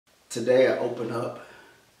Today I open up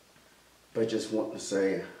by just wanting to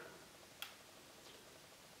say a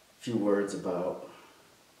few words about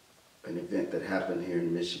an event that happened here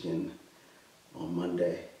in Michigan on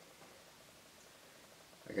Monday.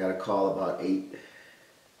 I got a call about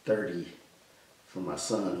 8:30 from my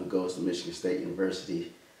son who goes to Michigan State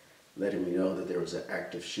University, letting me know that there was an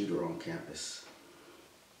active shooter on campus.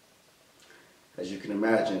 As you can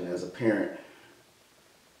imagine, as a parent,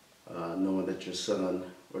 knowing that your son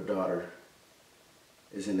or daughter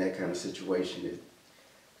is in that kind of situation, it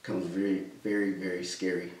becomes very, very, very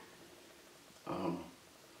scary. I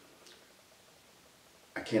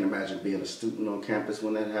can't imagine being a student on campus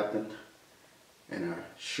when that happened, and I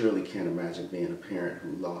surely can't imagine being a parent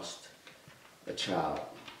who lost a child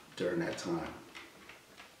during that time.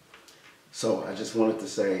 So I just wanted to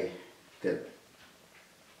say that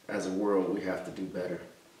as a world, we have to do better.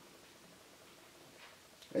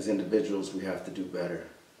 As individuals, we have to do better.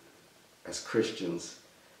 As Christians,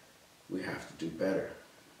 we have to do better.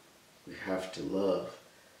 We have to love.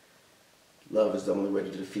 Love is the only way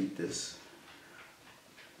to defeat the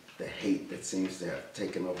hate that seems to have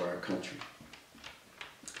taken over our country.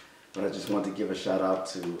 But I just want to give a shout out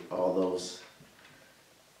to all those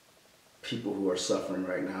people who are suffering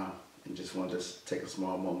right now, and just want to take a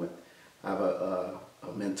small moment. I have a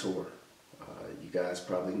mentor. You guys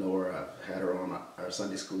probably know her. I've had her on our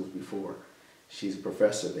Sunday schools before. She's a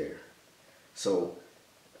professor there. So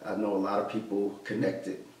I know a lot of people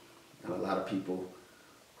connected and a lot of people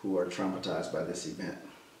who are traumatized by this event.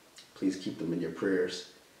 Please keep them in your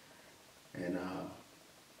prayers, and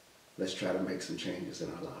let's try to make some changes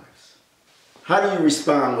in our lives. How do you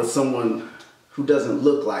respond when someone who doesn't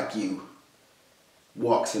look like you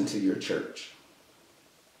walks into your church?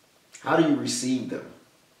 How do you receive them?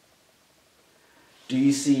 Do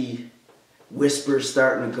you see whispers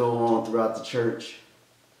starting to go on throughout the church?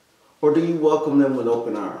 Or do you welcome them with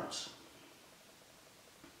open arms?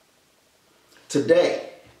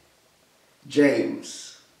 Today,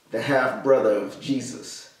 James, the half-brother of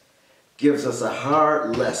Jesus, gives us a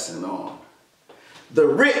hard lesson on the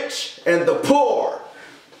rich and the poor.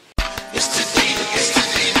 It's the Deek, it's the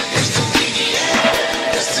Deek, it's the Deek,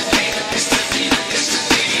 yeah. It's the Deek, it's the Deek, it's the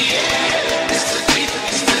Deek, yeah. It's the Deek,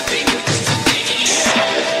 it's the Deek, it's the Deek,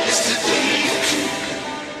 yeah. It's the Deek.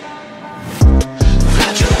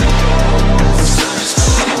 Got your home, the sun is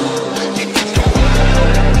cool. You get the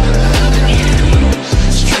word, loving you.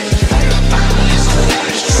 Straight from the Bible, it's the word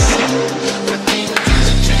is true. But Deek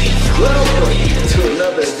doesn't change. Welcome to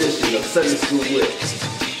another edition of Sunday School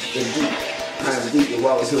with the Deek. I am Deek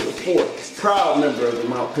Wallace Hill IV, proud member of the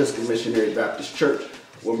Mount Pisgah Missionary Baptist Church,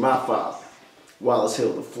 where my father, Wallace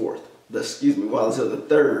Hill III, Wallace Hill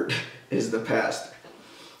III, is the pastor.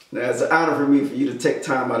 Now, it's an honor for me for you to take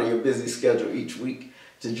time out of your busy schedule each week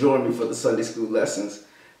to join me for the Sunday school lessons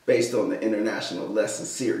based on the International Lesson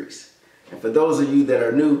Series. And for those of you that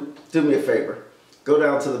are new, do me a favor. Go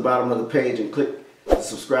down to the bottom of the page and click the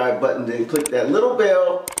subscribe button, then click that little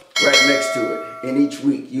bell right next to it. And each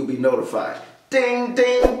week you'll be notified. Ding,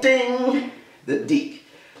 ding, ding! The Deek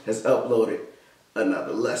has uploaded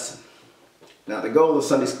another lesson. Now, the goal of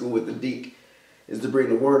Sunday School with the Deek is to bring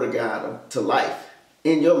the Word of God to life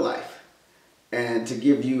in your life, and to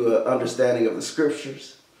give you an understanding of the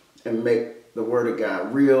Scriptures and make the Word of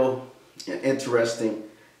God real and interesting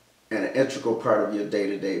and an integral part of your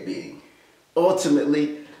day-to-day being.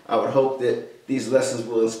 Ultimately, I would hope that these lessons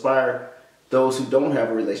will inspire those who don't have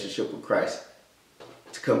a relationship with Christ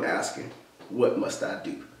to come asking, what must I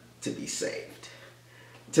do to be saved?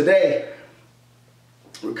 Today,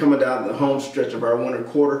 we're coming down the home stretch of our winter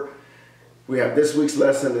quarter. We have this week's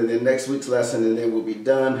lesson and then next week's lesson, and then we'll be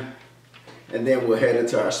done. And then we'll head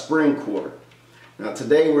into our spring quarter. Now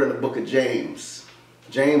today we're in the book of James.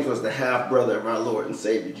 James was the half-brother of our Lord and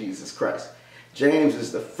Savior Jesus Christ. James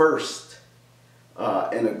is the first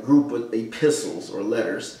in a group of epistles or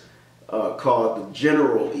letters called the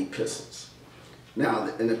general epistles. Now,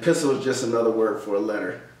 an epistle is just another word for a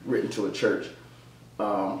letter written to a church.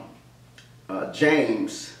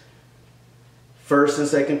 James, 1st and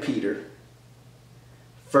 2nd Peter,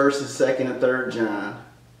 1st and 2nd and 3rd John,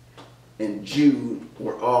 and Jude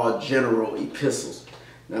were all general epistles.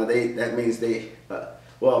 Now, that means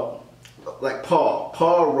like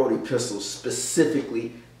Paul wrote epistles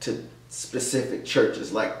specifically to specific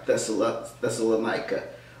churches like Thessalonica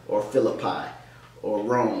or Philippi or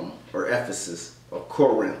Rome or Ephesus or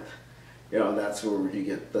Corinth. You know, that's where you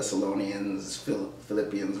get Thessalonians,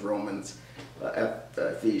 Philippians, Romans,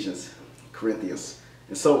 Ephesians, Corinthians,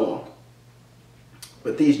 and so on.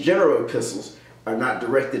 But these general epistles are not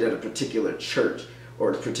directed at a particular church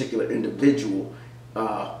or a particular individual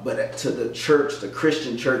but to the church, the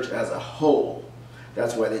Christian church as a whole.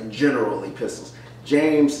 That's why they're general epistles.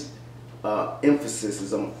 James' emphasis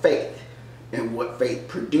is on faith and what faith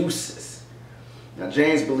produces. Now,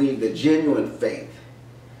 James believed that genuine faith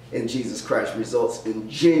in Jesus Christ results in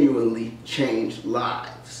genuinely changed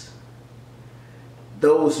lives.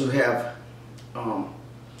 Those who have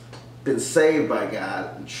been saved by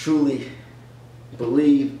God and truly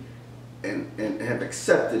believe and have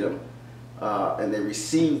accepted Him, and they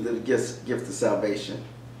receive the gift of salvation,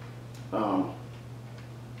 are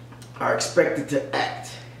expected to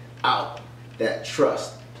act out that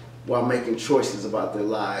trust while making choices about their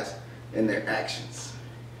lives and their actions.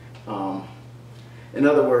 In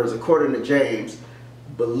other words, according to James,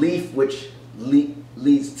 belief which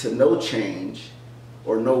leads to no change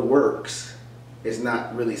or no works is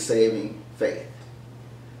not really saving faith.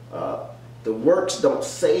 The works don't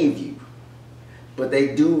save you, but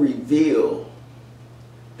they do reveal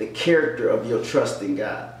the character of your trust in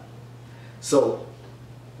God. So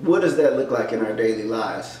what does that look like in our daily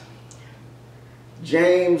lives?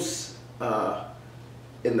 James,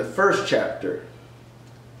 in the first chapter,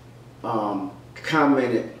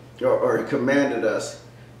 commented or commanded us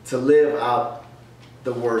to live out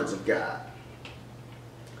the words of God.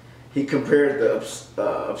 He compared the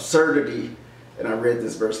absurdity, and I read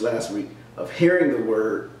this verse last week, of hearing the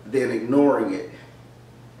word, then ignoring it,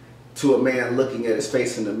 to a man looking at his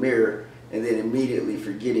face in the mirror and then immediately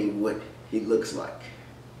forgetting what he looks like.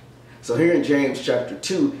 So here in James chapter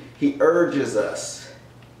 2, he urges us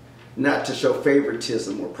not to show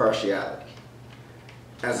favoritism or partiality.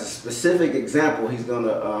 As a specific example, he's going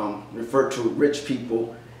to refer to rich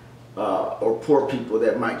people or poor people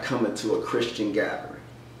that might come into a Christian gathering.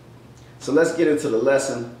 So let's get into the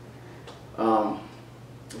lesson.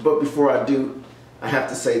 But before I do, I have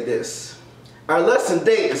to say this. Our lesson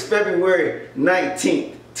date is February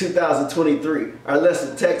 19th, 2023. Our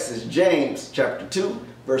lesson text is James chapter 2,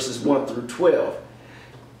 verses 1 through 12.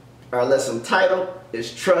 Our lesson title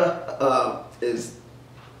is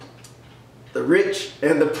The Rich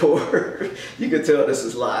and the Poor. You can tell this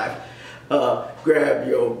is live. Grab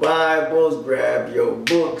your Bibles, grab your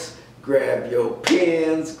books, grab your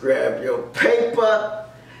pens, grab your paper,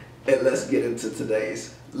 and let's get into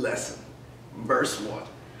today's lesson. Verse 1.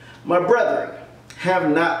 My brethren,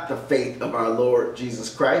 have not the faith of our Lord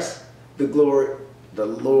Jesus Christ, the Lord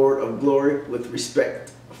of glory, with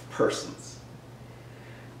respect of persons.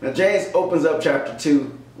 Now James opens up chapter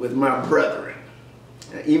 2 with my brethren.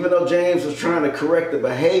 And even though James was trying to correct the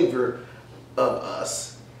behavior of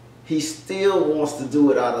us, he still wants to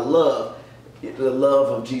do it out of love, the love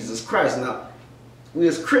of Jesus Christ. Now, we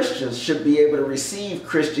as Christians should be able to receive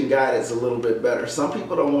Christian guidance a little bit better. Some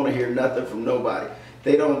people don't want to hear nothing from nobody.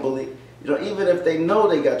 They don't believe, even if they know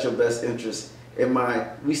they got your best interest in mind,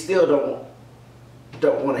 we still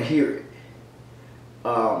don't want to hear it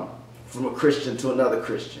from a Christian to another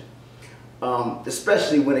Christian,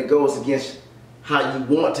 especially when it goes against how you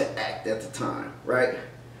want to act at the time, right?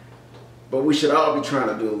 But we should all be trying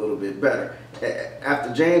to do a little bit better.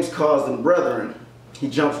 After James calls them brethren, he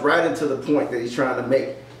jumps right into the point that he's trying to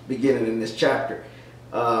make beginning in this chapter,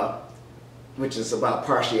 which is about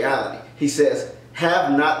partiality. He says,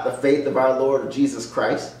 have not the faith of our Lord Jesus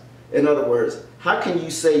Christ. In other words, how can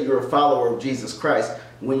you say you're a follower of Jesus Christ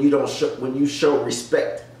when you show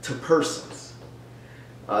respect to persons?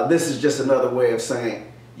 This is just another way of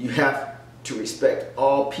saying you have to respect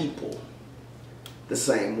all people the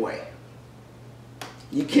same way.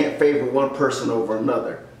 You can't favor one person over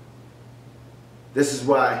another. This is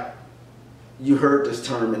why you heard this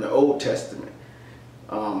term in the Old Testament.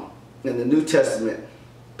 In the New Testament,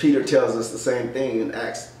 Peter tells us the same thing in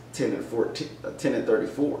Acts 10 and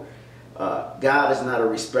 34. God is not a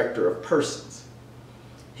respecter of persons.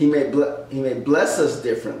 He may bless us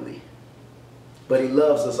differently, but he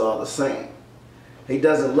loves us all the same. He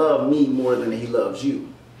doesn't love me more than he loves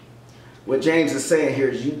you. What James is saying here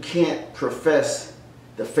is you can't profess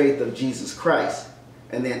the faith of Jesus Christ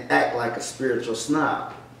and then act like a spiritual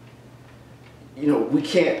snob. We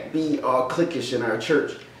can't be all cliquish in our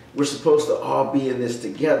church. We're supposed to all be in this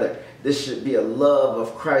together. This should be a love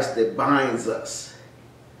of Christ that binds us,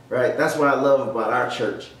 right? That's what I love about our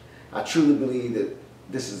church. I truly believe that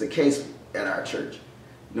this is the case at our church.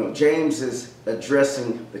 James is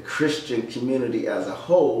addressing the Christian community as a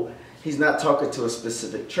whole. He's not talking to a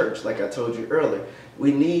specific church, like I told you earlier.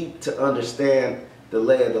 We need to understand the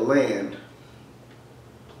lay of the land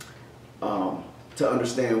to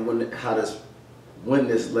understand when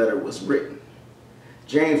this letter was written.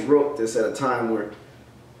 James wrote this at a time where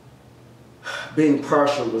being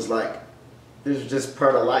partial was like, this was just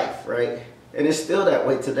part of life, right? And it's still that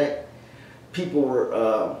way today. People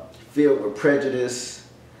were filled with prejudice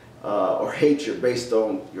or hatred based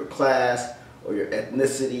on your class or your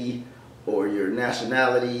ethnicity or your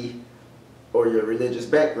nationality or your religious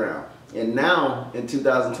background. And now in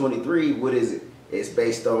 2023, what is it? It's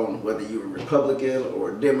based on whether you're a Republican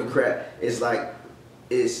or a Democrat. It's like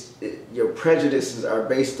your prejudices are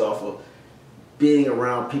based off of being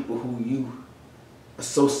around people who you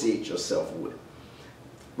associate yourself with.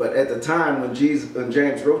 But at the time when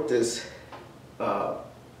James wrote this,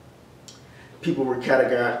 people were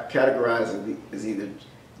categorized as either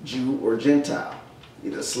Jew or Gentile,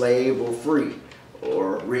 either slave or free,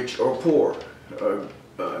 or rich or poor, or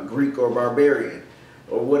Greek or barbarian,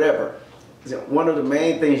 or whatever. One of the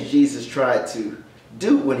main things Jesus tried to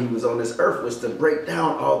do when he was on this earth was to break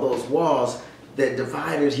down all those walls that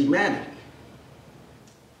divided humanity,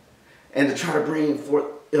 and to try to bring forth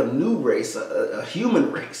a new race, a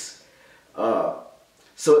human race.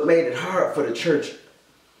 So it made it hard for the church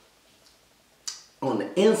on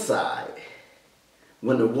the inside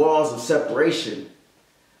when the walls of separation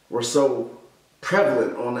were so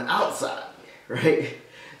prevalent on the outside, right?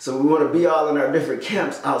 So we want to be all in our different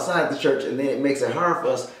camps outside the church, and then it makes it hard for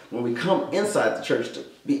us when we come inside the church to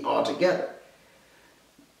be all together.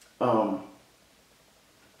 Can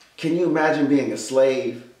you imagine being a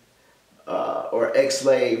slave or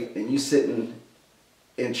ex-slave and you sitting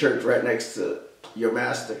in church right next to your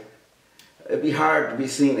master? It'd be hard to be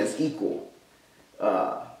seen as equal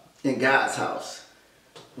in God's house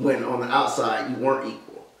when on the outside you weren't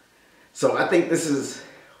equal. So I think this is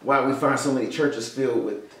why we find so many churches filled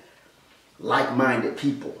with like-minded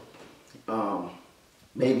people.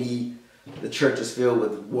 Maybe the church is filled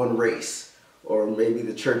with one race, or maybe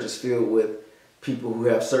the church is filled with people who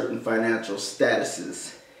have certain financial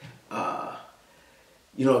statuses.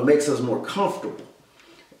 It makes us more comfortable.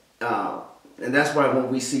 And that's why when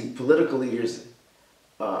we see political leaders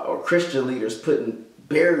or Christian leaders putting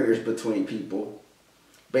barriers between people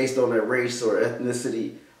based on their race or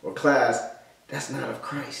ethnicity or class, that's not of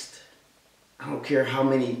Christ. I don't care how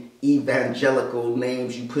many evangelical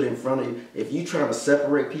names you put in front of you. If you're trying to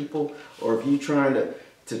separate people, or if you're trying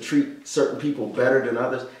to treat certain people better than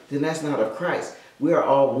others, then that's not of Christ. We are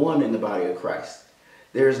all one in the body of Christ.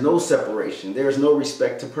 There is no separation. There is no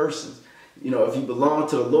respect to persons. If you belong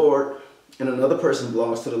to the Lord and another person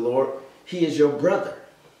belongs to the Lord, he is your brother.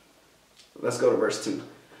 Let's go to verse 2.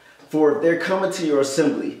 For if there come into your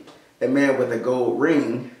assembly a man with a gold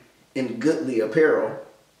ring in goodly apparel,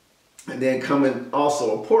 and then coming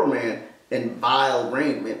also a poor man in vile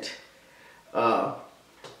raiment.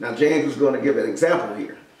 Now James was going to give an example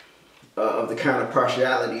here of the kind of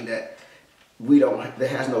partiality that that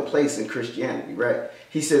has no place in Christianity, right?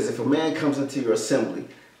 He says, if a man comes into your assembly,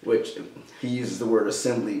 which he uses the word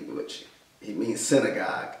assembly, which he means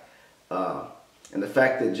synagogue, and the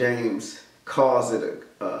fact that James calls it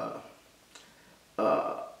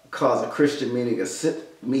calls a Christian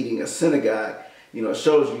meeting a synagogue,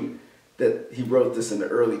 shows you that he wrote this in the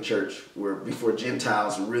early church, where before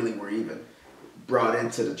Gentiles really were even brought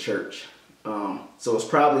into the church. So it's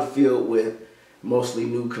probably filled with mostly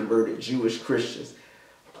new converted Jewish Christians.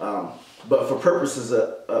 But for purposes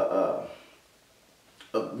of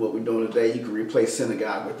what we're doing today, you can replace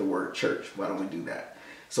synagogue with the word church. Why don't we do that?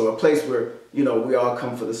 So a place where, we all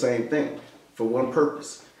come for the same thing, for one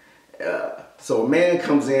purpose. So a man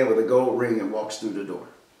comes in with a gold ring and walks through the door.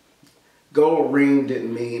 Gold ring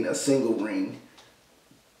didn't mean a single ring,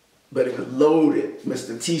 but it was loaded,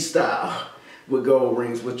 Mr. T style, with gold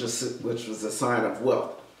rings, which was a sign of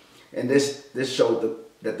wealth. And this showed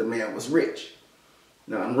that the man was rich.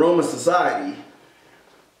 Now in Roman society,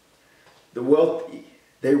 the wealthy,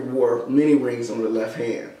 they wore many rings on their left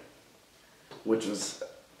hand, which was,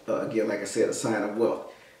 again, like I said, a sign of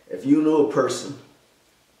wealth. If you knew a person,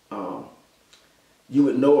 you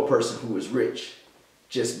would know a person who was rich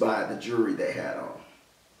just by the jewelry they had on.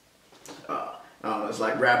 I don't know, it's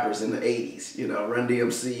like rappers in the 80s, Run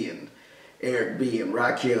DMC and Eric B and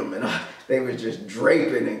Rakim, and they were just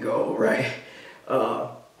draping in gold, right?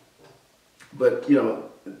 But,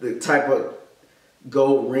 the type of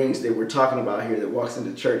gold rings that we're talking about here that walks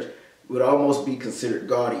into church would almost be considered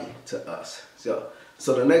gaudy to us. So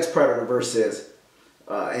the next part of the verse says,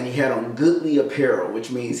 and he had on goodly apparel, which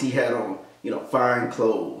means he had on, fine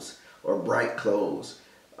clothes or bright clothes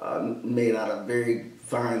made out of very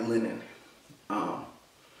fine linen.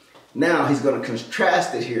 Now he's going to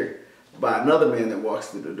contrast it here by another man that walks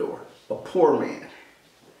through the door, a poor man.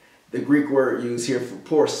 The Greek word used here for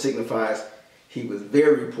poor signifies he was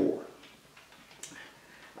very poor.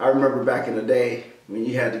 I remember back in the day when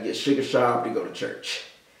you had to get sugar shop to go to church.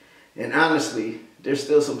 And honestly, there's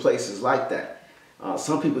still some places like that.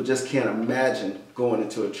 Some people just can't imagine going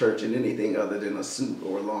into a church in anything other than a suit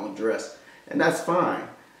or a long dress. And that's fine.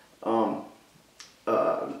 And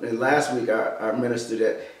last week, our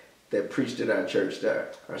minister that preached at our church,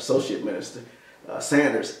 our associate minister,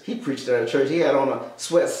 Sanders, he preached at our church. He had on a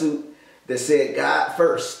sweatsuit that said God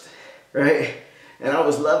first, right? And I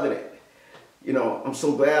was loving it. You know, I'm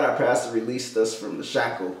so glad our pastor released us from the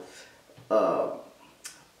shackle of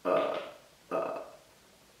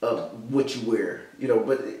what you wear, you know,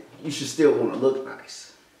 but you should still want to look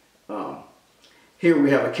nice. Here we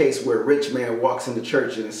have a case where a rich man walks into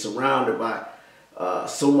church and is surrounded by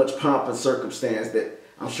so much pomp and circumstance that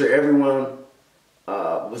I'm sure everyone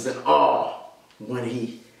was in awe when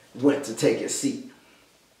he went to take his seat.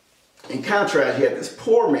 In contrast, you have this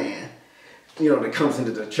poor man, you know, that comes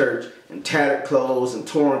into the church in tattered clothes and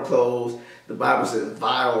torn clothes. The Bible says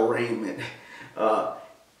vile raiment.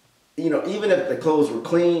 You know, even if the clothes were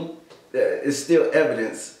clean, it's still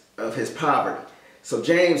evidence of his poverty. So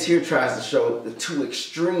James here tries to show the two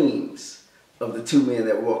extremes of the two men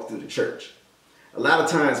that walk through the church. A lot of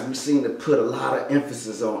times we seem to put a lot of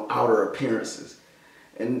emphasis on outer appearances.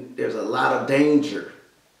 And there's a lot of danger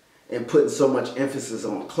in putting so much emphasis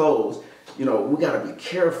on clothes. You know, we got to be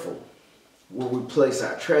careful where we place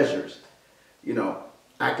our treasures. You know,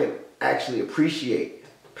 I can actually appreciate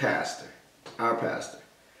our pastor,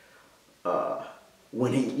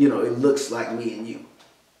 when he, you know, it looks like me and you,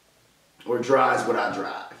 or drives what I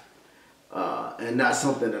drive, and not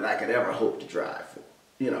something that I could ever hope to drive for.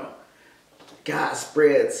 You know, God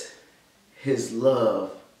spreads his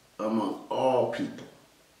love among all people,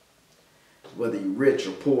 whether you're rich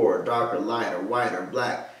or poor, or dark or light, or white or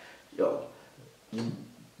black, you know,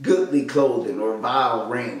 goodly clothing or vile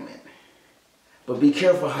raiment. But be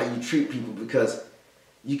careful how you treat people, because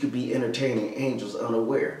you could be entertaining angels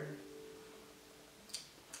unaware.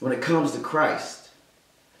 When it comes to Christ,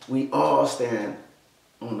 we all stand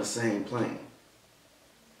on the same plane.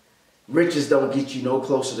 Riches don't get you no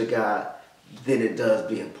closer to God than it does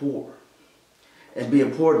being poor. And being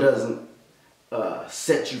poor doesn't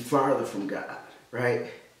set you farther from God, right?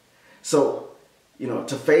 So, you know,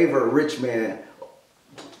 to favor a rich man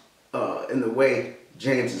in the way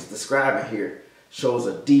James is describing here shows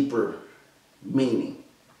a deeper meaning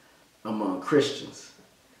among Christians.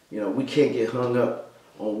 You know, we can't get hung up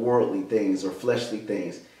on worldly things or fleshly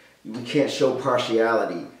things. We can't show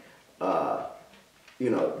partiality, you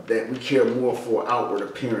know, that we care more for outward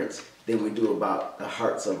appearance than we do about the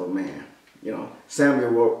hearts of a man. You know,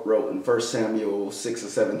 Samuel wrote in 1 Samuel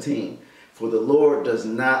 6:17, "For the Lord does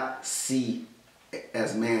not see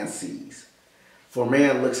as man sees. For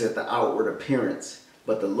man looks at the outward appearance,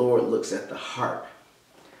 but the Lord looks at the heart."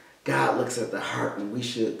 God looks at the heart, and we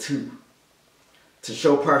should too. To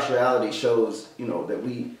show partiality shows, you know, that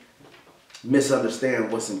we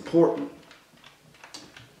misunderstand what's important,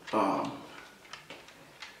 or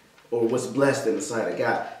what's blessed in the sight of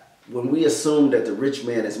God. When we assume that the rich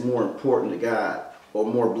man is more important to God or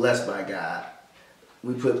more blessed by God,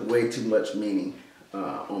 we put way too much meaning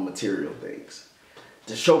on material things.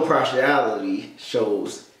 To show partiality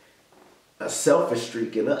shows a selfish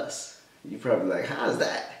streak in us. You're probably like, how is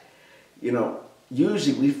that? You know,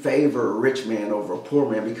 usually we favor a rich man over a poor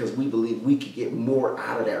man because we believe we could get more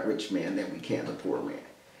out of that rich man than we can the poor man.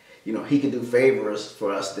 You know, he can do favors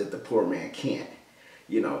for us that the poor man can't,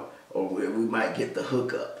 you know, or we might get the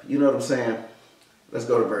hookup. You know what I'm saying? Let's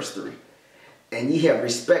go to verse 3. "And ye have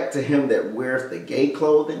respect to him that weareth the gay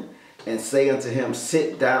clothing, and say unto him,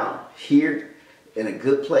 Sit down here in a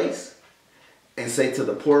good place, and say to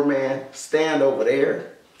the poor man, Stand over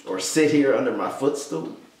there, or sit here under my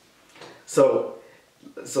footstool." So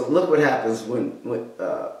look what happens when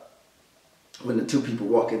the two people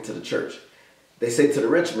walk into the church. They say to the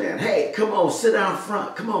rich man, "Hey, come on, sit down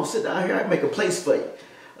front. Come on, sit down here. I can make a place for you.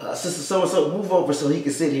 Sister so-and-so, move over so he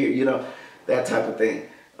can sit here," you know, that type of thing.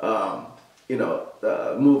 You know,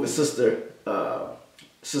 moving sister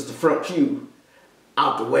front pew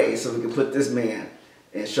out the way so we can put this man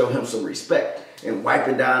and show him some respect, and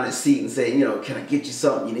wiping down his seat and saying, you know, "Can I get you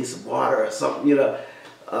something? You need some water or something?" You know,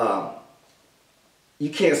 you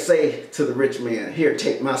can't say to the rich man, "Here,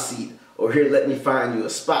 take my seat," or "Here, let me find you a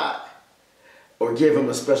spot," or give him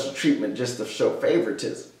a special treatment just to show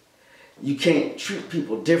favoritism. You can't treat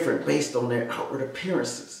people different based on their outward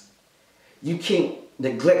appearances. You can't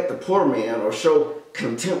neglect the poor man or show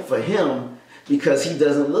contempt for him because he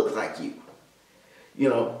doesn't look like you. You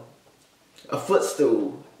know, a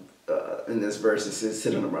footstool, in this verse it says,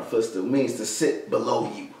 "Sit under my footstool," means to sit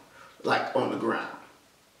below you, like on the ground.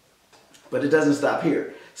 But it doesn't stop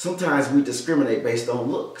here. Sometimes we discriminate based on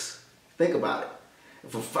looks. Think about it.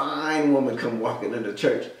 If a fine woman come walking into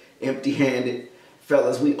church empty-handed,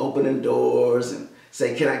 fellas, we opening doors and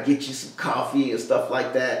say, can I get you some coffee and stuff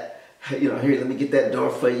like that? You know, here, let me get that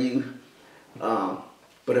door for you.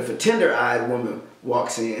 But if a tender-eyed woman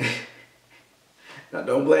walks in, now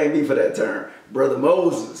don't blame me for that term. Brother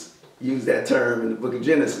Moses used that term in the book of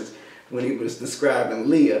Genesis when he was describing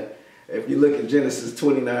Leah. If you look at Genesis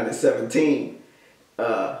 29 and 17,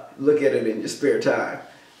 look at it in your spare time.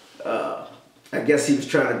 I guess he was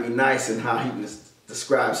trying to be nice in how he was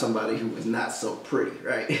describe somebody who was not so pretty,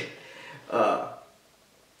 right?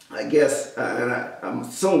 I guess, and I'm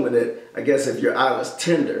assuming that, I guess if your eye was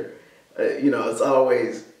tender, you know, it's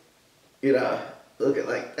always, you know, looking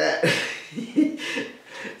like that.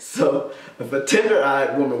 So if a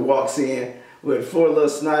tender-eyed woman walks in with 4 little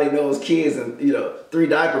snotty-nosed kids and, you know, 3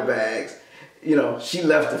 diaper bags, you know, she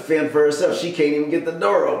left to fend for herself. She can't even get the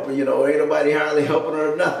door open, you know, ain't nobody hardly helping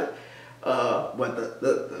her or nothing. But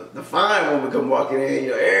the fine woman come walking in,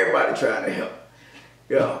 you know, everybody trying to help.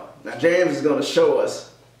 You know, now James is going to show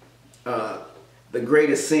us the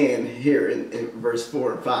greatest sin here in verse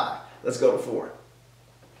 4 and 5. Let's go to 4.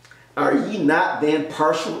 Are ye not then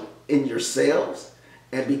partial in yourselves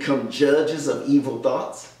and become judges of evil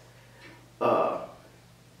thoughts? The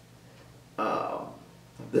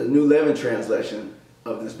New Living Translation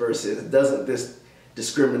of this verse says, doesn't this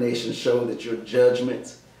discrimination show that your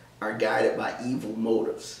judgments are guided by evil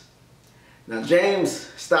motives? Now James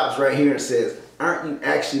stops right here and says, aren't you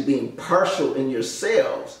actually being partial in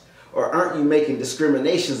yourselves, or aren't you making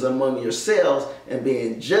discriminations among yourselves and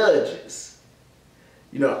being judges?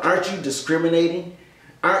 You know, aren't you discriminating?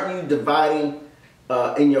 Aren't you dividing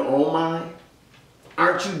in your own mind?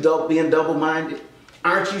 Aren't you being double-minded?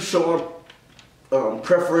 Aren't you showing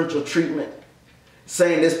preferential treatment,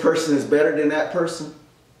 saying this person is better than that person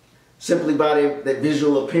simply by their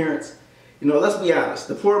visual appearance? You know, let's be honest.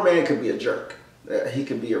 The poor man could be a jerk. He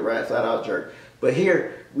could be a flat-out jerk. But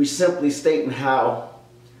here, we're simply stating how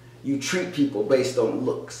you treat people based on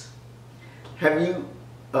looks. Have you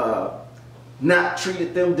not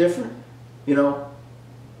treated them different? You know,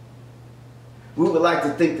 we would like to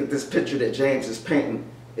think that this picture that James is painting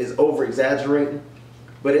is over-exaggerating,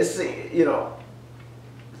 but it's, you know,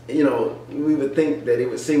 we would think that it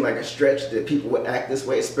would seem like a stretch that people would act this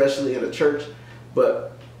way, especially in a church.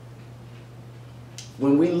 But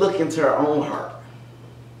when we look into our own heart,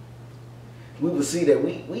 we will see that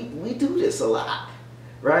we do this a lot,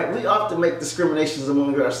 right? We often make discriminations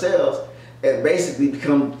among ourselves and basically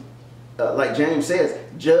become, like James says,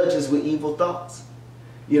 judges with evil thoughts.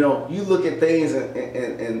 You know, you look at things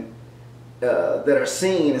and that are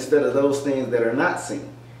seen instead of those things that are not seen.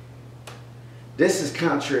 This is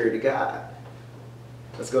contrary to God.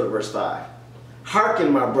 Let's go to verse 5.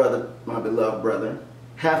 Hearken, my brother, my beloved brethren,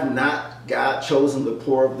 have not God chosen the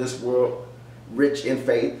poor of this world, rich in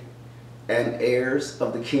faith, and heirs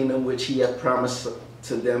of the kingdom which he hath promised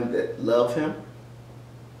to them that love him?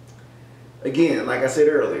 Again, like I said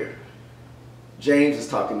earlier, James is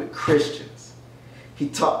talking to Christians. He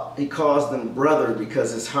calls them brother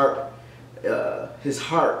because his heart, and his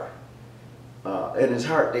heart,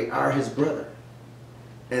 they are his brother.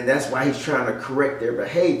 And that's why he's trying to correct their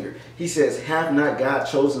behavior. He says, have not God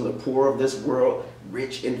chosen the poor of this world,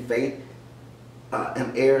 rich in faith,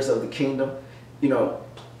 and heirs of the kingdom? You know,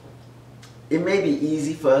 it may be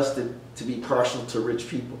easy for us to be partial to rich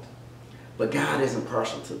people, but God isn't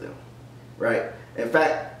partial to them, right? In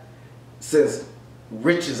fact, since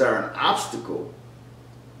riches are an obstacle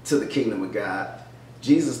to the kingdom of God,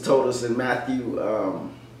 Jesus told us in Matthew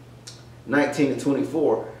 19 and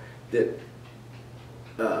 24 that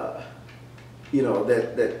you know,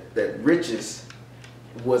 that riches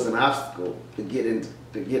was an obstacle to get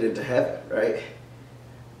into heaven, right?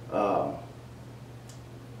 I'm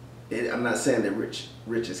not saying that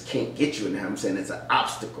riches can't get you in heaven. I'm saying it's an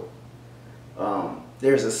obstacle.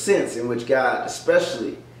 There's a sense in which God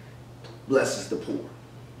especially blesses the poor.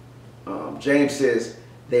 James says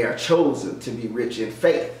they are chosen to be rich in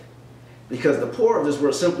faith, because the poor of this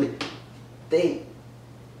world simply, they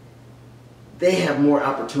have more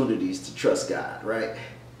opportunities to trust God, right?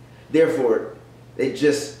 Therefore, they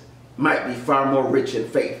just might be far more rich in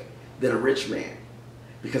faith than a rich man,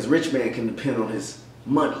 because a rich man can depend on his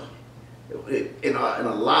money in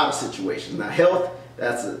a lot of situations. Now, health,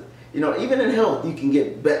 even in health, you can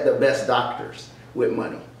get the best doctors with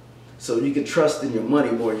money. So you can trust in your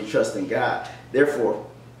money more than you trust in God. Therefore,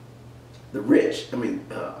 the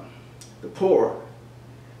poor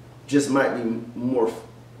just might be more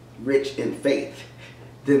rich in faith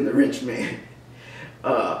than the rich man.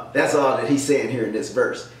 That's all that he's saying here in this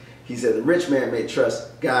verse. He said the rich man may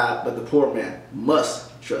trust God, but the poor man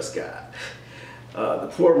must trust God. The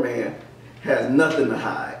poor man has nothing to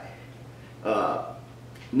hide.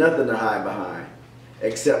 Nothing to hide behind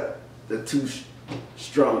except the two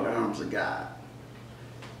strong arms of God.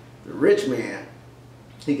 The rich man,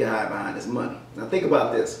 he can hide behind his money. Now think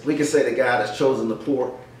about this. We can say that God has chosen the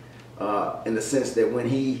poor in the sense that when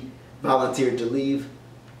he volunteered to leave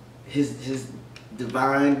his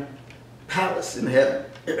divine palace in heaven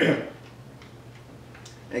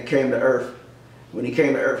and came to earth. When he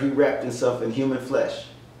came to earth, he wrapped himself in human flesh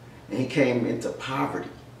and he came into poverty.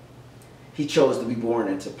 He chose to be born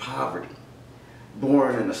into poverty,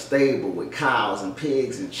 born in a stable with cows and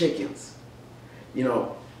pigs and chickens. You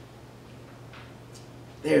know,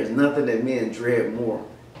 there's nothing that men dread more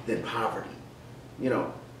than poverty. You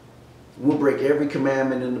know, we'll break every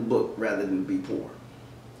commandment in the book rather than be poor.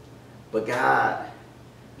 But God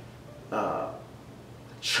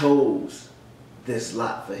chose this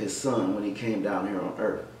lot for his son when he came down here on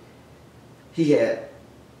earth. He had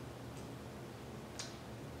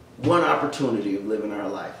one opportunity of living our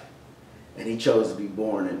life, and he chose to be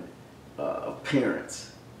born in of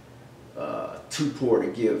parents too poor to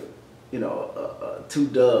give, you know, 2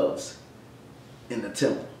 doves in the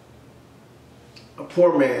temple. A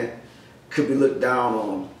poor man could be looked down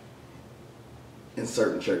on in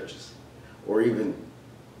certain churches, or even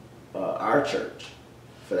our church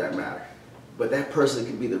for that matter. But that person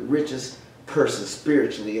could be the richest person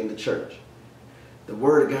spiritually in the church. The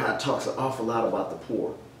Word of God talks an awful lot about the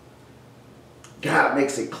poor. God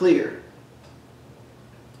makes it clear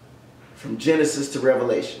from Genesis to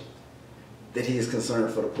Revelation that he is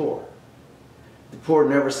concerned for the poor. The poor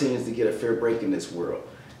never seems to get a fair break in this world.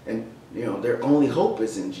 And, you know, their only hope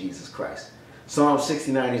is in Jesus Christ. Psalm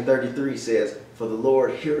 69:33 says, "For the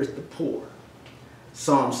Lord heareth the poor."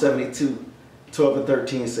 Psalm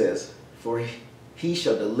 72:12-13 says, "For he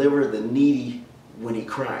shall deliver the needy when he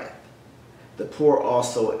crieth, the poor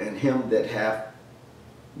also and him that hath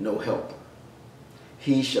no helper.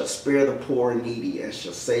 He shall spare the poor and needy, and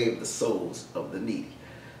shall save the souls of the needy."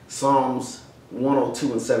 Psalms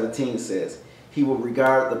 102:17 says, "He will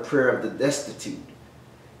regard the prayer of the destitute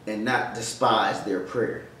and not despise their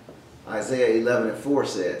prayer." Isaiah 11:4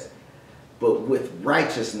 says, "But with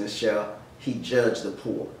righteousness shall he judge the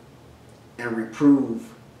poor, and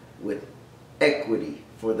reprove with equity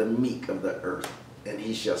for the meek of the earth. And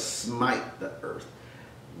he shall smite the earth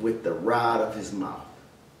with the rod of his mouth,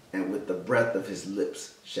 and with the breath of his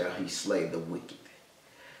lips shall he slay the wicked."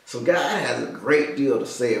 So God has a great deal to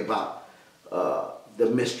say about the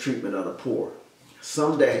mistreatment of the poor.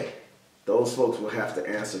 Someday, those folks will have to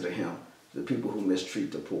answer to him, the people who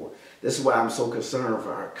mistreat the poor. This is why I'm so concerned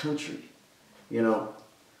for our country. You know,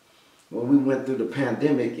 when we went through the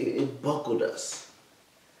pandemic, it buckled us.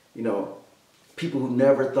 You know, people who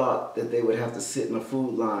never thought that they would have to sit in a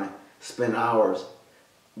food line, spend hours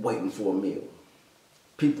waiting for a meal.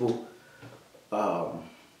 People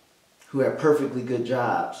who had perfectly good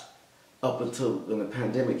jobs up until when the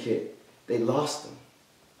pandemic hit, they lost them.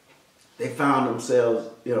 They found themselves,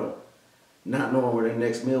 you know, not knowing where their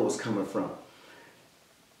next meal was coming from.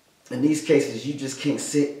 In these cases, you just can't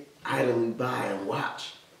sit idly by and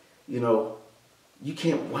watch. You know, you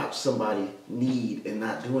can't watch somebody need and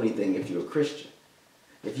not do anything if you're a Christian.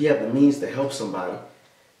 If you have the means to help somebody,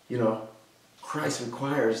 you know, Christ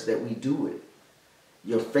requires that we do it.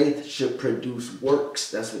 Your faith should produce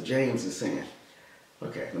works. That's what James is saying.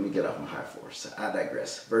 Okay, let me get off my high horse. I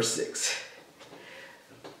digress. Verse 6.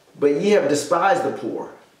 "But ye have despised the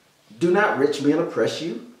poor. Do not rich men oppress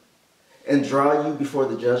you and draw you before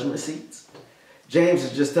the judgment seats?" James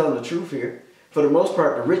is just telling the truth here. For the most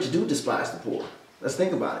part, the rich do despise the poor. Let's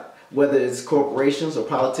think about it. Whether it's corporations or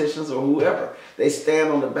politicians or whoever, they stand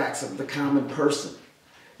on the backs of the common person.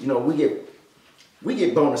 You know, we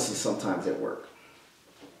get bonuses sometimes at work.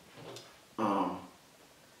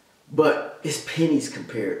 But it's pennies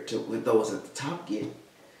compared to what those at the top get.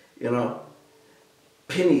 You know,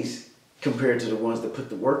 pennies compared to the ones that put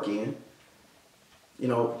the work in. You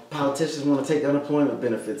know, politicians want to take unemployment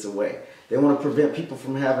benefits away. They want to prevent people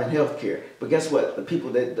from having health care. But guess what? The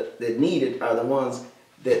people that need it are the ones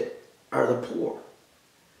that are the poor.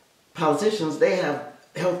 Politicians, they have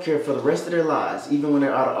health care for the rest of their lives, even when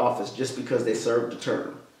they're out of office, just because they served a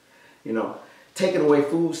term. You know, taking away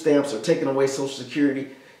food stamps or taking away Social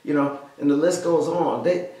Security, you know, and the list goes on.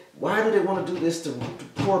 Why do they want to do this to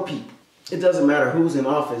poor people? It doesn't matter who's in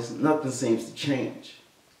office, nothing seems to change.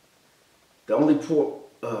 The only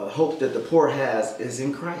hope that the poor has is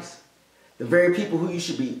in Christ. The very people who you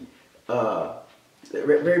should be,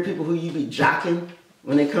 jocking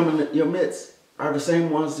when they come in your midst are the same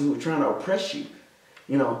ones who are trying to oppress you.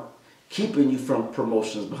 you know, keeping you from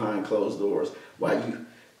promotions behind closed doors, while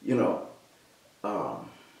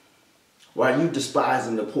you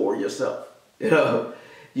despising the poor yourself. You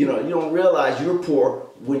don't realize you're poor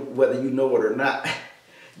whether you know it or not.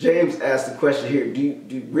 James asked the question here: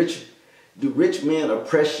 Do rich men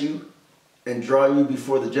oppress you and draw you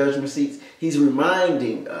before the judgment seats? He's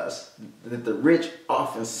reminding us that the rich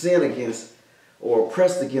often sin against or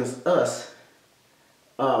oppressed against us.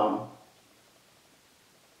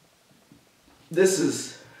 This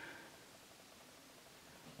is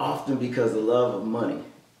often because the love of money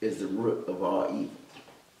is the root of all evil.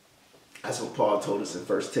 That's what Paul told us in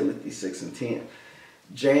 1 Timothy 6:10.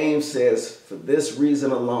 James says, for this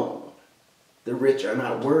reason alone, the rich are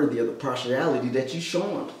not worthy of the partiality that you show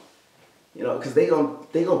them. Because they're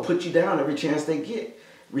gonna put you down every chance they get.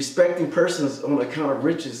 Respecting persons on account of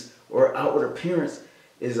riches or outward appearance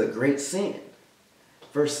is a great sin.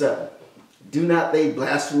 Verse 7. Do not they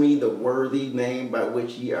blaspheme the worthy name by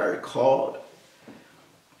which ye are called?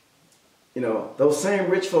 Those same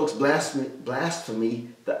rich folks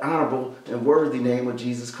blaspheme the honorable and worthy name of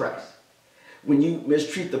Jesus Christ. When you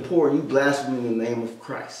mistreat the poor, you blaspheme the name of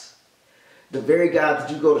Christ. The very God that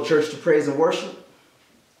you go to church to praise and worship,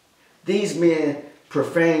 these men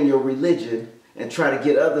profane your religion and try to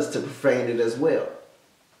get others to profane it as well.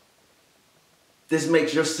 This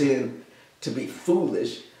makes your sin to be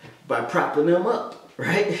foolish by propping them up,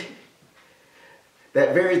 right?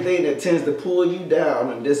 That very thing that tends to pull you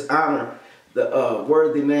down and dishonor the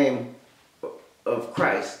worthy name of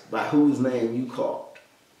Christ, by whose name you called.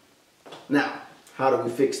 Now, how do we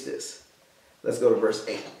fix this? Let's go to verse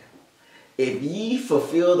 8. If ye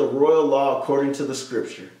fulfill the royal law according to the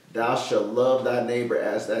scripture, thou shalt love thy neighbor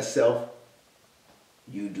as thyself,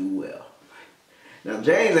 you do well. Now,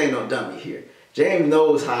 James ain't no dummy here. James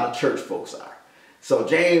knows how the church folks are. So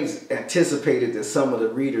James anticipated that some of the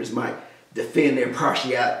readers might defend their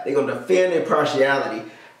partiality. They're going to defend their partiality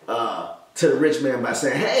to the rich man by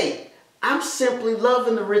saying, hey, I'm simply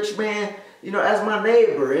loving the rich man, as my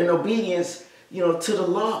neighbor in obedience, to the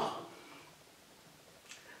law.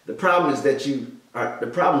 The problem is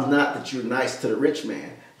not that you're nice to the rich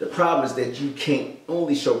man. The problem is that you can't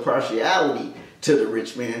only show partiality to the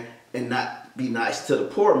rich man and not be nice to the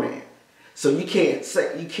poor man. So you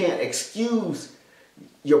can't excuse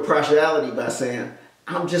your partiality by saying,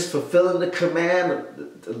 I'm just fulfilling the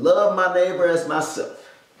command to love my neighbor as myself.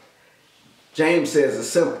 James says it's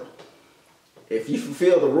simple. If you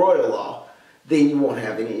fulfill the royal law, then you won't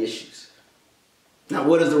have any issues. Now,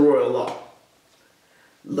 what is the royal law?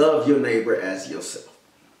 Love your neighbor as yourself.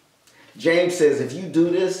 James says if you do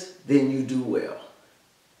this, then you do well.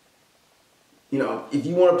 If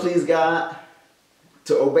you want to please God,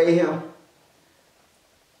 to obey him,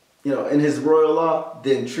 in his royal law,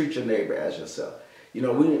 then treat your neighbor as yourself. We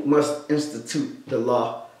must institute the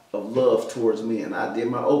law of love towards men. I did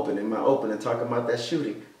my opening talking about that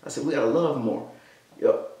shooting. I said, we got to love more.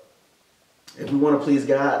 If we want to please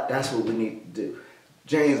God, that's what we need to do.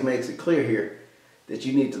 James makes it clear here that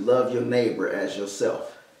you need to love your neighbor as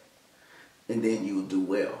yourself, and then you will do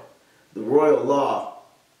well. The royal law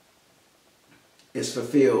is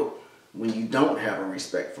fulfilled when you don't have a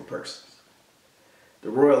respect for persons. The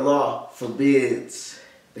royal law forbids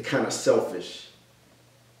the kind of selfish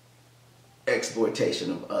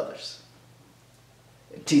exploitation of others.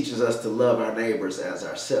 It teaches us to love our neighbors as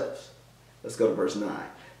ourselves. Let's go to verse 9.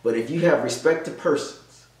 But if you have respect to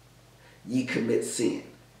persons, ye commit sin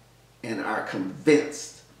and are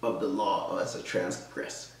convinced of the law as a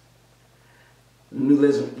transgressor. New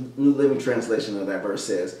Living Translation of that verse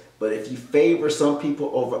says, but if you favor some people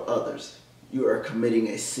over others, you are committing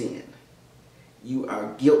a sin. You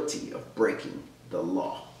are guilty of breaking the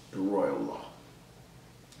law, the royal law.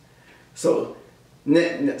 So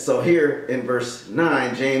here in verse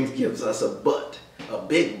 9, James gives us a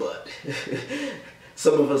big but.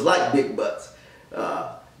 Some of us like big butts,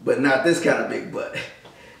 but not this kind of big butt.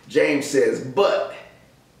 James says, but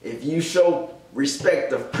if you show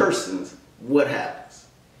respect of persons, what happens?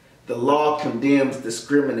 The law condemns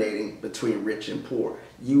discriminating between rich and poor.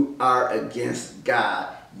 You are against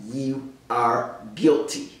God. You are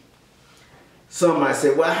guilty. Some might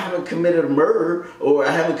say, well, I haven't committed a murder, or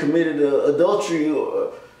I haven't committed adultery,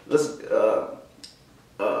 or let's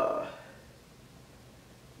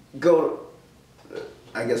go.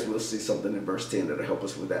 I guess we'll see something in verse 10 that'll help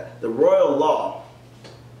us with that. The royal law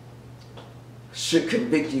should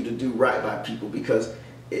convict you to do right by people, because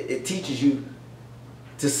it teaches you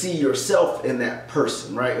to see yourself in that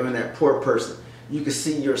person, right? Or in that poor person. You can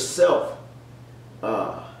see yourself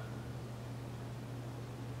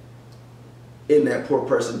in that poor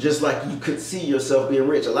person, just like you could see yourself being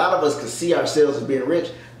rich. A lot of us could see ourselves as being rich,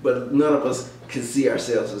 but none of us can see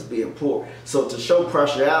ourselves as being poor. So to show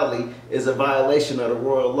partiality is a violation of the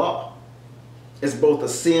royal law. It's both a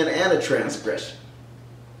sin and a transgression.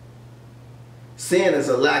 Sin is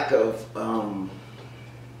a lack of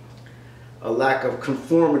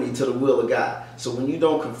conformity to the will of God. So when you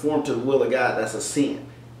don't conform to the will of God, that's a sin.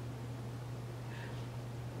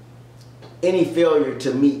 Any failure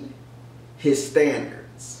to meet his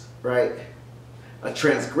standards, right? A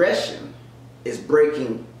transgression is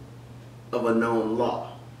breaking of a known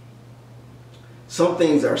law. Some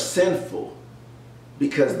things are sinful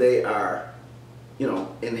because they are,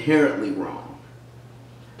 inherently wrong.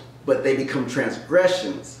 But they become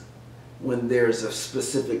transgressions when there's a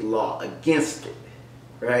specific law against it,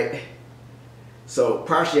 right? So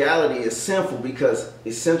partiality is sinful because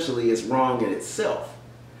essentially it's wrong in itself.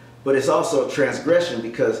 But it's also a transgression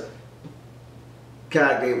because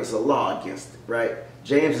God gave us a law against it, right?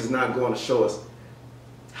 James is not going to show us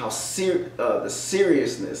how the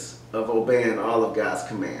seriousness of obeying all of God's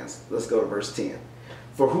commands. Let's go to verse 10.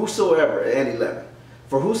 For whosoever, and 11,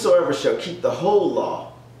 for whosoever shall keep the whole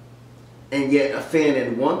law and yet offend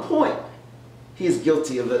in one point, he is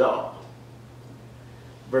guilty of it all.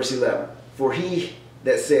 Verse 11, for he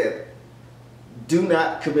that said, do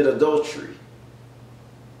not commit adultery,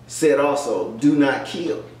 said also, do not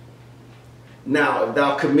kill. Now, if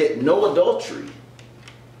thou commit no adultery,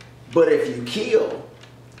 but if you kill,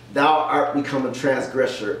 thou art become a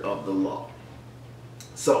transgressor of the law.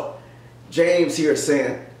 So, James here is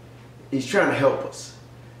saying, he's trying to help us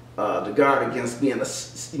to guard against being a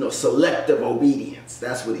selective obedience.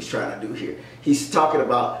 That's what he's trying to do here. He's talking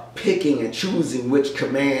about picking and choosing which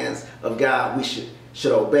commands of God we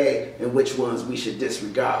should obey and which ones we should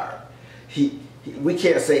disregard. We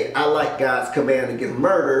can't say, I like God's command against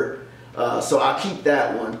murder, so I'll keep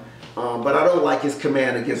that one. But I don't like his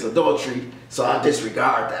command against adultery, so I'll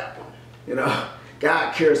disregard that one.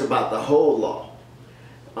 God cares about the whole law.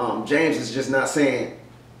 James is just not saying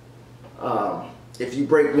if you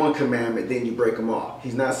break one commandment, then you break them all.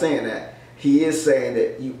 He's not saying that. He is saying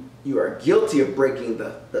that you are guilty of breaking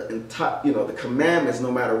the entire, the commandments,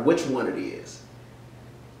 no matter which one it is.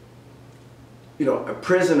 A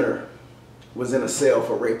prisoner was in a cell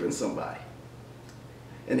for raping somebody,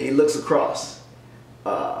 and he looks across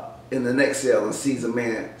in the next cell and sees a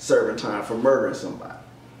man serving time for murdering somebody.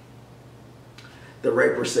 The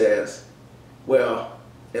raper says, well,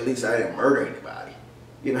 at least I didn't murder anybody,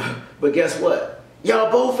 but guess what?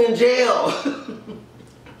 Y'all both in jail.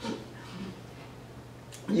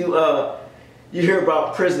 You hear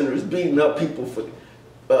about prisoners beating up people for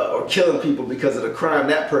or killing people because of the crime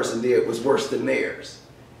that person did was worse than theirs.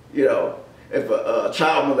 If a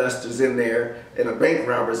child molester's in there and a bank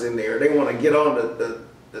robber's in there, they want to get on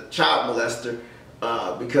the child molester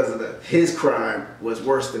because of his crime was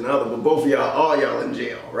worse than the other. But both of y'all, all y'all in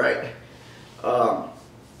jail, right?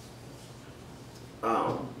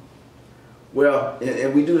 Well,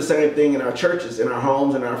 and we do the same thing in our churches, in our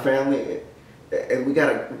homes, in our family, and we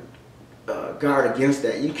got to guard against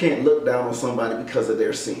that. You can't look down on somebody because of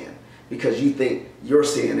their sin, because you think your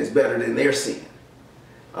sin is better than their sin.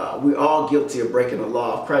 We're all guilty of breaking the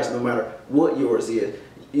law of Christ, no matter what yours is.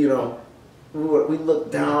 We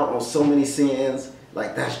look down on so many sins,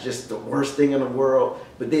 like that's just the worst thing in the world.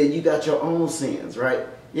 But then you got your own sins, right?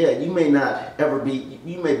 Yeah, you may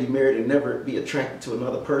be married and never be attracted to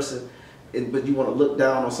another person, but you want to look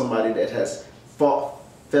down on somebody that has fell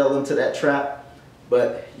into that trap.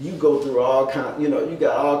 But you go through all kinds, you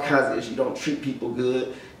got all kinds of issues. You don't treat people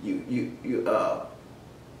good. You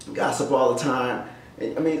gossip all the time.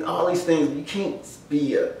 I mean, all these things. You can't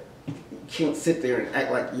sit there and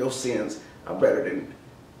act like your sins are better than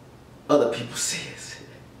other people's sins.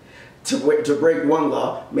 To break one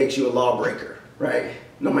law makes you a lawbreaker, right?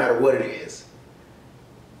 No matter what it is.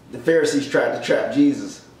 The Pharisees tried to trap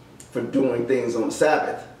Jesus for doing things on the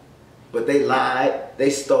Sabbath, but they lied, they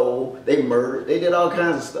stole, they murdered, they did all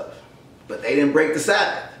kinds of stuff. But they didn't break the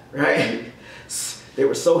Sabbath, right? They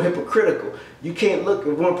were so hypocritical. You can't look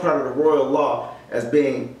at one part of the royal law as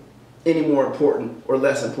being any more important or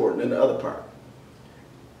less important than the other part.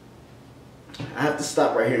 I have to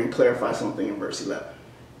stop right here and clarify something in verse 11.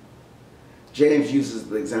 James uses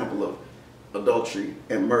the example of adultery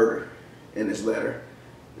and murder in his letter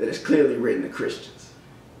that is clearly written to Christians.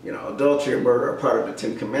 Adultery and murder are part of the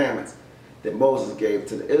 10 Commandments that Moses gave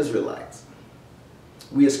to the Israelites.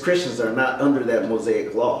 We as Christians are not under that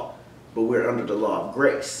Mosaic law, but we're under the law of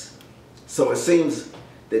grace. So it seems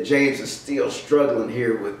that James is still struggling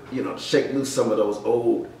here with, to shake loose some of those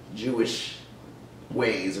old Jewish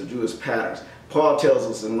ways or Jewish patterns. Paul tells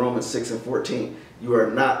us in Romans 6:14, you are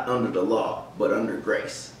not under the law, but under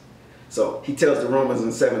grace. So he tells the Romans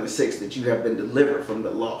in 7:6 that you have been delivered from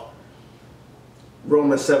the law.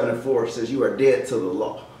 Romans 7:4 says you are dead to the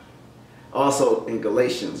law. Also in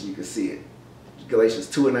Galatians, you can see it. Galatians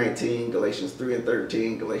 2:19, Galatians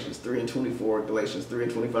 3:13, Galatians 3:24, Galatians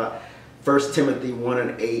 3:25, 1 Timothy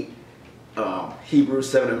 1:8, Hebrews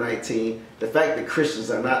 7:19. The fact that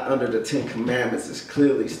Christians are not under the 10 Commandments is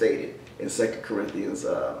clearly stated in 2 Corinthians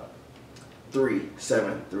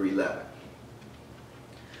 3:7-11.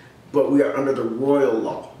 But we are under the royal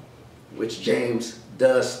law, which James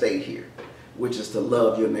does state here, which is to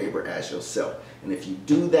love your neighbor as yourself. And if you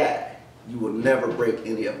do that, you will never break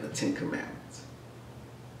any of the 10 Commandments.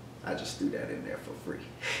 I just threw that in there for free.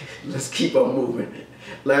 Let's keep on moving.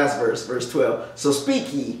 Last verse, verse 12. So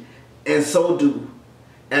speak ye, and so do,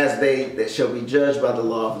 as they that shall be judged by the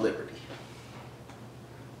law of liberty.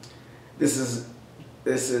 This is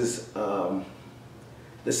the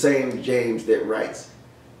same James that writes,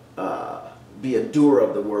 be a doer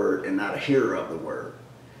of the word and not a hearer of the word.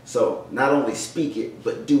 So not only speak it,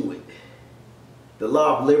 but do it. The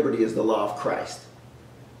law of liberty is the law of Christ.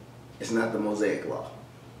 It's not the Mosaic law.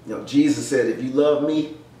 You know, Jesus said, if you love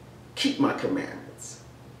me, keep my commandments.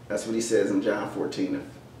 That's what he says in John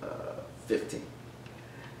 14:15.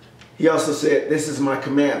 He also said, this is my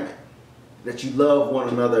commandment, that you love one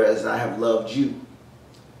another as I have loved you.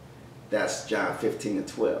 That's John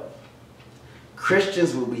 15:12.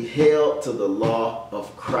 Christians will be held to the law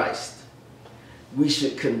of Christ. We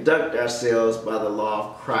should conduct ourselves by the law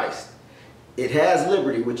of Christ. It has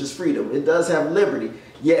liberty, which is freedom. It does have liberty,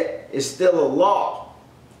 yet it's still a law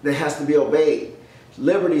that has to be obeyed.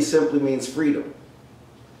 Liberty simply means freedom.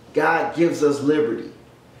 God gives us liberty.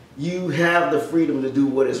 You have the freedom to do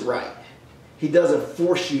what is right. He doesn't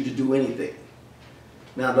force you to do anything.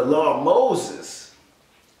 Now, the law of Moses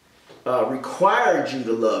required you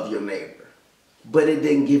to love your neighbor, but it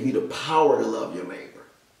didn't give you the power to love your neighbor.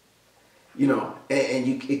 You know,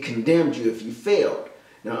 it condemned you if you failed.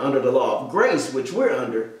 Now, under the law of grace, which we're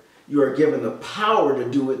under, you are given the power to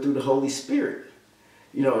do it through the Holy Spirit.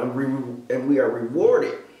 You know, and we are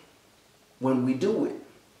rewarded when we do it.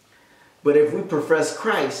 But if we profess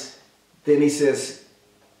Christ, then he says,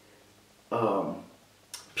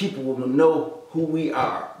 people will know who we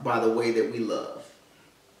are by the way that we love.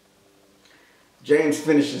 James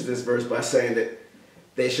finishes this verse by saying that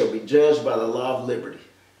they shall be judged by the law of liberty.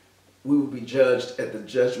 We will be judged at the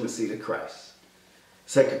judgment seat of Christ.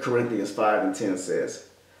 2 Corinthians 5:10 says,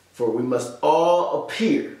 for we must all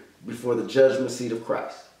appear before the judgment seat of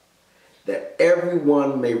Christ, that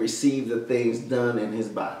everyone may receive the things done in his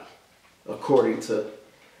body, according to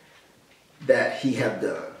that he have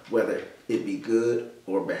done, whether it be good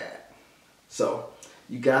or bad. So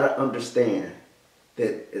you got to understand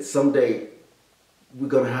that someday we're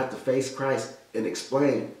going to have to face Christ and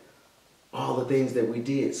explain all the things that we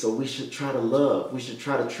did. So we should try to love. We should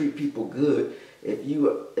try to treat people good. If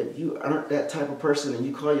you aren't that type of person and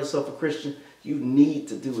you call yourself a Christian, you need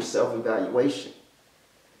to do a self-evaluation.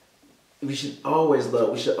 We should always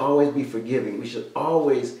love. We should always be forgiving. We should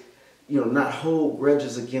always, not hold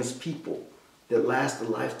grudges against people that last a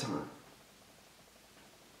lifetime.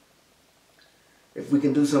 If we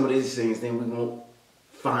can do some of these things, then we won't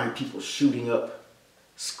find people shooting up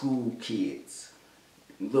school kids,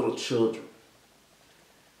 little children.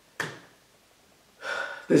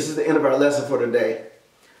 This is the end of our lesson for today,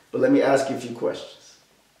 but let me ask you a few questions.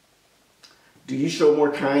 Do you show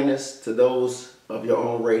more kindness to those of your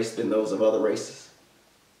own race than those of other races?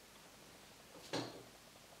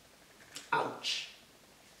 Ouch.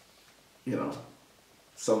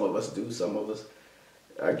 Some of us do, some of us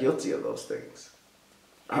are guilty of those things.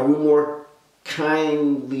 Are we more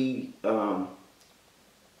kindly, do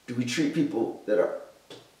we treat people that are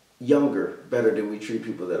younger better than we treat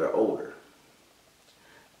people that are older?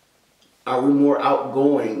 Are we more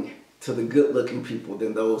outgoing to the good-looking people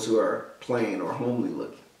than those who are plain or homely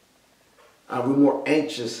looking? Are we more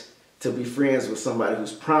anxious to be friends with somebody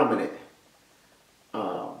who's prominent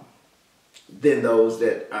than those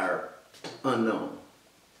that are unknown?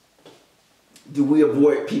 Do we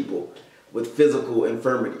avoid people with physical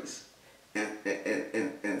infirmities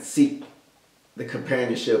and seek the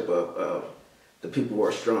companionship of the people who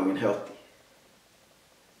are strong and healthy?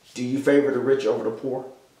 Do you favor the rich over the poor?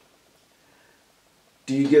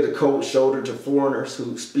 Do you give a cold shoulder to foreigners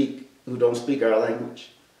who don't speak our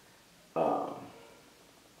language? And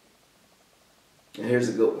here's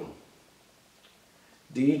a good one.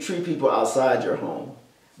 Do you treat people outside your home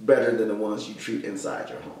better than the ones you treat inside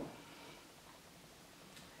your home?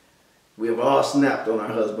 We have all snapped on our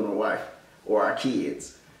husband or wife or our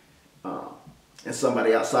kids. And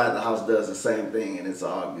somebody outside the house does the same thing and it's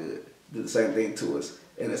all good. Do the same thing to us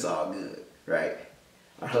and it's all good, right?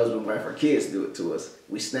 Our husband, wife, our kids do it to us,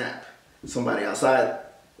 we snap. Somebody outside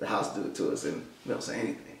the house do it to us and we don't say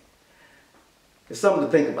anything. It's something to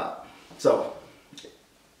think about. So,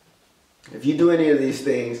 if you do any of these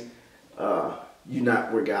things, you're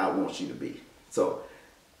not where God wants you to be. So,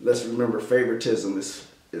 let's remember favoritism is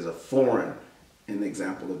a foreign in the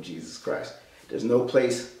example of Jesus Christ. There's no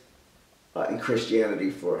place in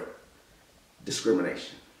Christianity for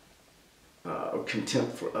discrimination or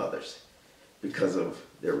contempt for others because of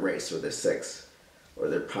their race or their sex or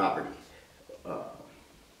their poverty.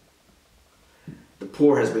 The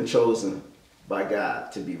poor has been chosen by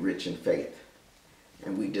God to be rich in faith,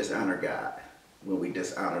 and we dishonor God when we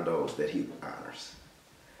dishonor those that he honors.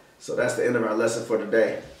 So that's the end of our lesson for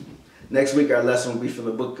today. Next week our lesson will be from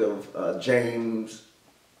the book of James.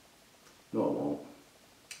 No, it won't.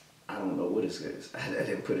 I don't know what it is. I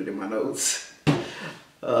didn't put it in my notes.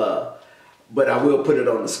 But I will put it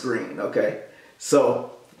on the screen, okay?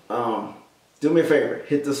 So, do me a favor.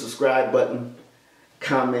 Hit the subscribe button,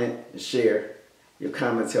 comment, and share. Your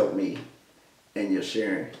comments help me, and your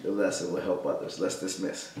sharing the lesson will help others. Let's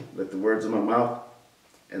dismiss. Let the words of my mouth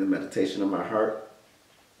and the meditation of my heart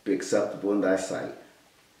be acceptable in thy sight.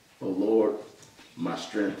 O Lord, my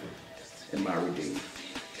strength and my redeemer.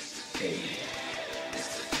 Amen.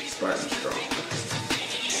 Spartan strong.